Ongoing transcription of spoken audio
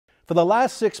For the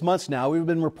last 6 months now, we've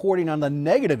been reporting on the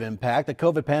negative impact the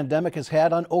COVID pandemic has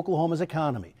had on Oklahoma's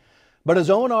economy. But as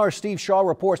O&R Steve Shaw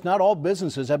reports, not all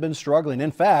businesses have been struggling.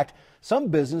 In fact, some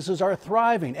businesses are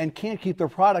thriving and can't keep their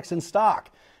products in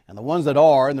stock. And the ones that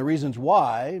are, and the reasons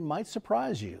why, might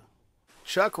surprise you.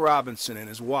 Chuck Robinson and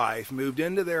his wife moved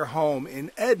into their home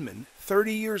in Edmond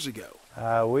 30 years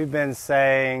ago. We've been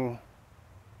saying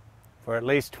for at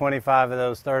least 25 of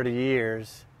those 30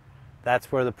 years,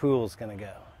 that's where the pool's going to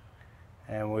go.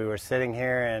 And we were sitting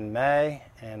here in May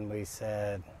and we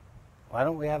said, why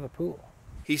don't we have a pool?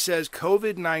 He says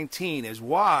COVID-19 is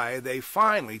why they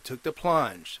finally took the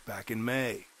plunge back in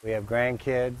May. We have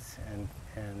grandkids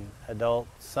and adult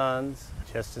sons.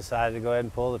 Just decided to go ahead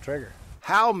and pull the trigger.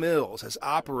 Hal Mills has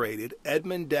operated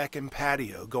Edmond Deck and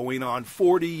Patio going on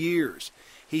 40 years.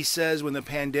 He says when the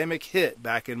pandemic hit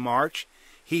back in March,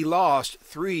 he lost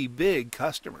 3 big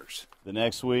customers. The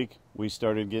next week, we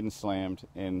started getting slammed,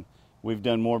 and we've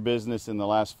done more business in the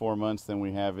last 4 months than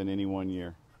we have in any one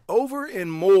year. Over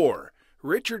and more,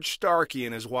 Richard Starkey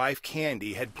and his wife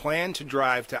Candy had planned to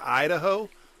drive to Idaho,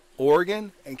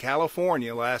 Oregon, and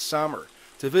California last summer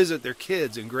to visit their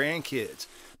kids and grandkids,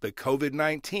 but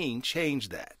COVID-19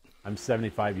 changed that. I'm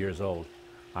 75 years old.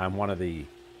 I'm one of the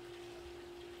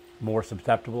more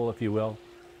susceptible, if you will,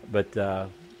 but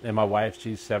and my wife,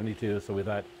 she's 72, so we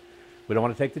thought, we don't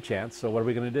want to take the chance, so what are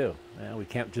we going to do? Well, we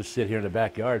can't just sit here in the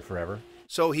backyard forever.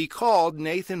 So he called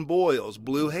Nathan Boyle's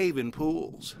Blue Haven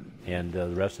Pools. And the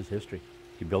rest is history.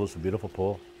 He built us a beautiful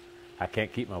pool. I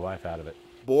can't keep my wife out of it.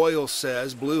 Boyle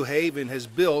says Blue Haven has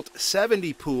built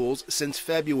 70 pools since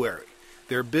February.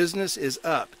 Their business is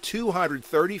up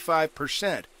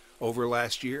 235% over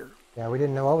last year. Yeah, we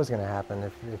didn't know what was going to happen,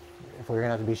 if we were going to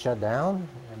have to be shut down,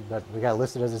 but we got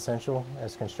listed as essential,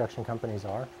 as construction companies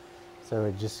are, so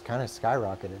it just kind of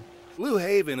skyrocketed. Blue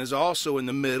Haven is also in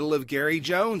the middle of Gary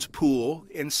Jones' pool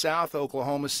in South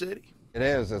Oklahoma City. It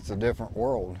is. It's a different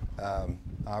world.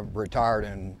 I retired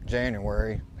in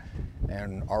January,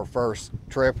 and our first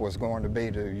trip was going to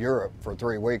be to Europe for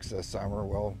 3 weeks this summer.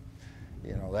 Well,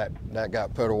 you know, that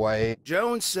got put away.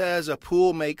 Jones says a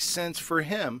pool makes sense for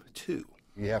him, too.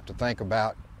 You have to think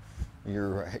about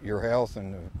your health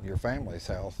and your family's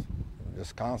health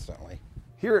just constantly.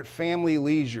 Here at Family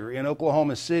Leisure in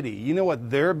Oklahoma City, you know what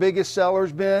their biggest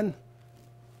seller's been?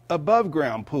 Above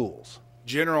ground pools.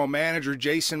 General Manager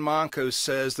Jason Monco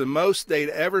says the most they'd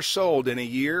ever sold in a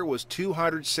year was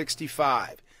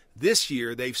 265. This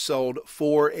year they've sold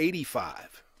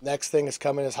 485. Next thing is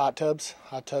coming is hot tubs.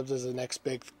 Hot tubs is the next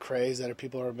big craze that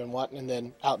people have been wanting, and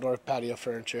then outdoor patio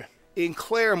furniture. In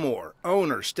Claremore,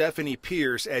 owner Stephanie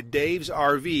Pierce at Dave's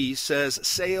RV says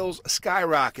sales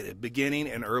skyrocketed beginning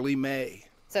in early May.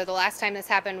 So the last time this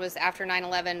happened was after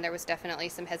 9/11. There was definitely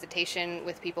some hesitation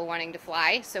with people wanting to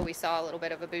fly, so we saw a little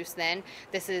bit of a boost then.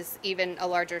 This is even a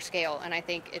larger scale, and I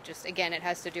think it just, again, it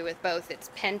has to do with both. It's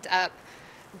pent up,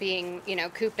 being,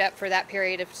 cooped up for that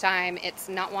period of time. It's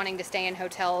not wanting to stay in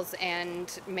hotels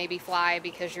and maybe fly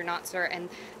because you're not certain.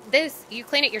 This, you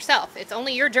clean it yourself. It's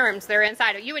only your germs that are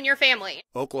inside of you and your family.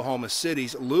 Oklahoma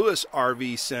City's Lewis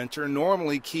RV Center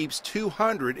normally keeps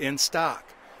 200 in stock.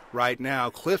 Right now,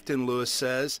 Clifton Lewis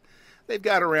says they've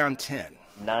got around 10.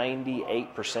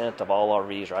 98% of all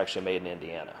RVs are actually made in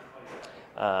Indiana,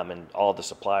 and all the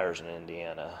suppliers in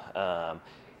Indiana.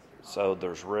 So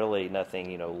there's really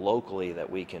nothing, locally that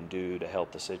we can do to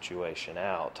help the situation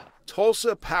out.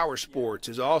 Tulsa Power Sports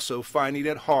is also finding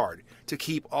it hard to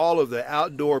keep all of the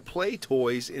outdoor play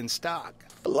toys in stock.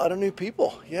 A lot of new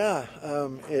people, yeah.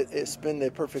 It's been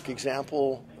the perfect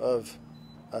example of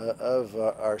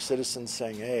our citizens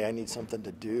saying, hey, I need something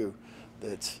to do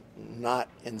that's not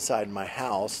inside my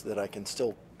house, that I can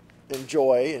still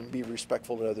enjoy and be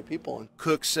respectful to other people.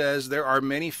 Cook says there are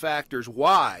many factors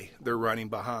why they're running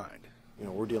behind.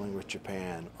 We're dealing with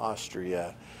Japan,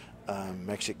 Austria,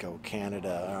 Mexico,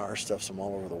 Canada. Our stuff's from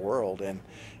all over the world, and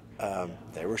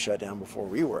they were shut down before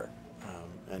we were,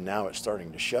 and now it's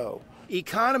starting to show.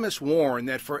 Economists warn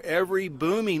that for every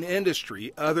booming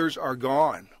industry, others are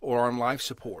gone or on life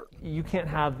support. You can't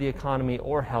have the economy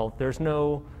or health. There's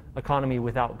no economy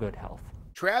without good health.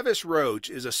 Travis Roach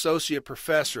is Associate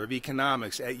Professor of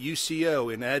Economics at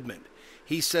UCO in Edmond.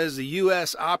 He says the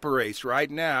U.S. operates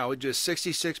right now at just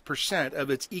 66% of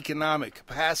its economic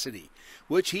capacity,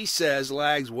 which he says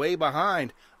lags way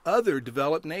behind other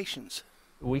developed nations.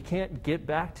 We can't get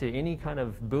back to any kind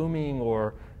of booming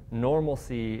or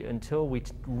normalcy until we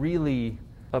really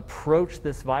approach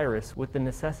this virus with the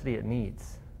necessity it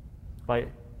needs, by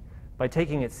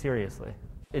taking it seriously.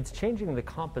 It's changing the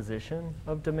composition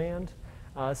of demand.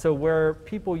 So where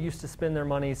people used to spend their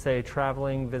money, say,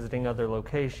 traveling, visiting other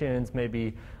locations,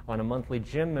 maybe on a monthly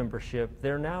gym membership,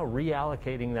 they're now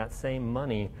reallocating that same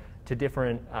money to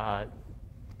different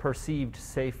perceived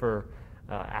safer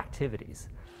activities.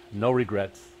 No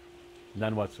regrets,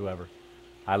 none whatsoever.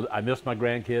 I miss my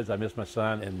grandkids, I miss my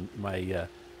son and my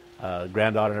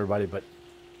granddaughter and everybody, but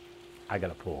I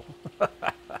got a pool.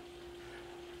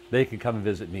 They can come and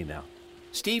visit me now.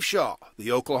 Steve Shaw,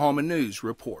 the Oklahoma News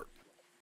Report.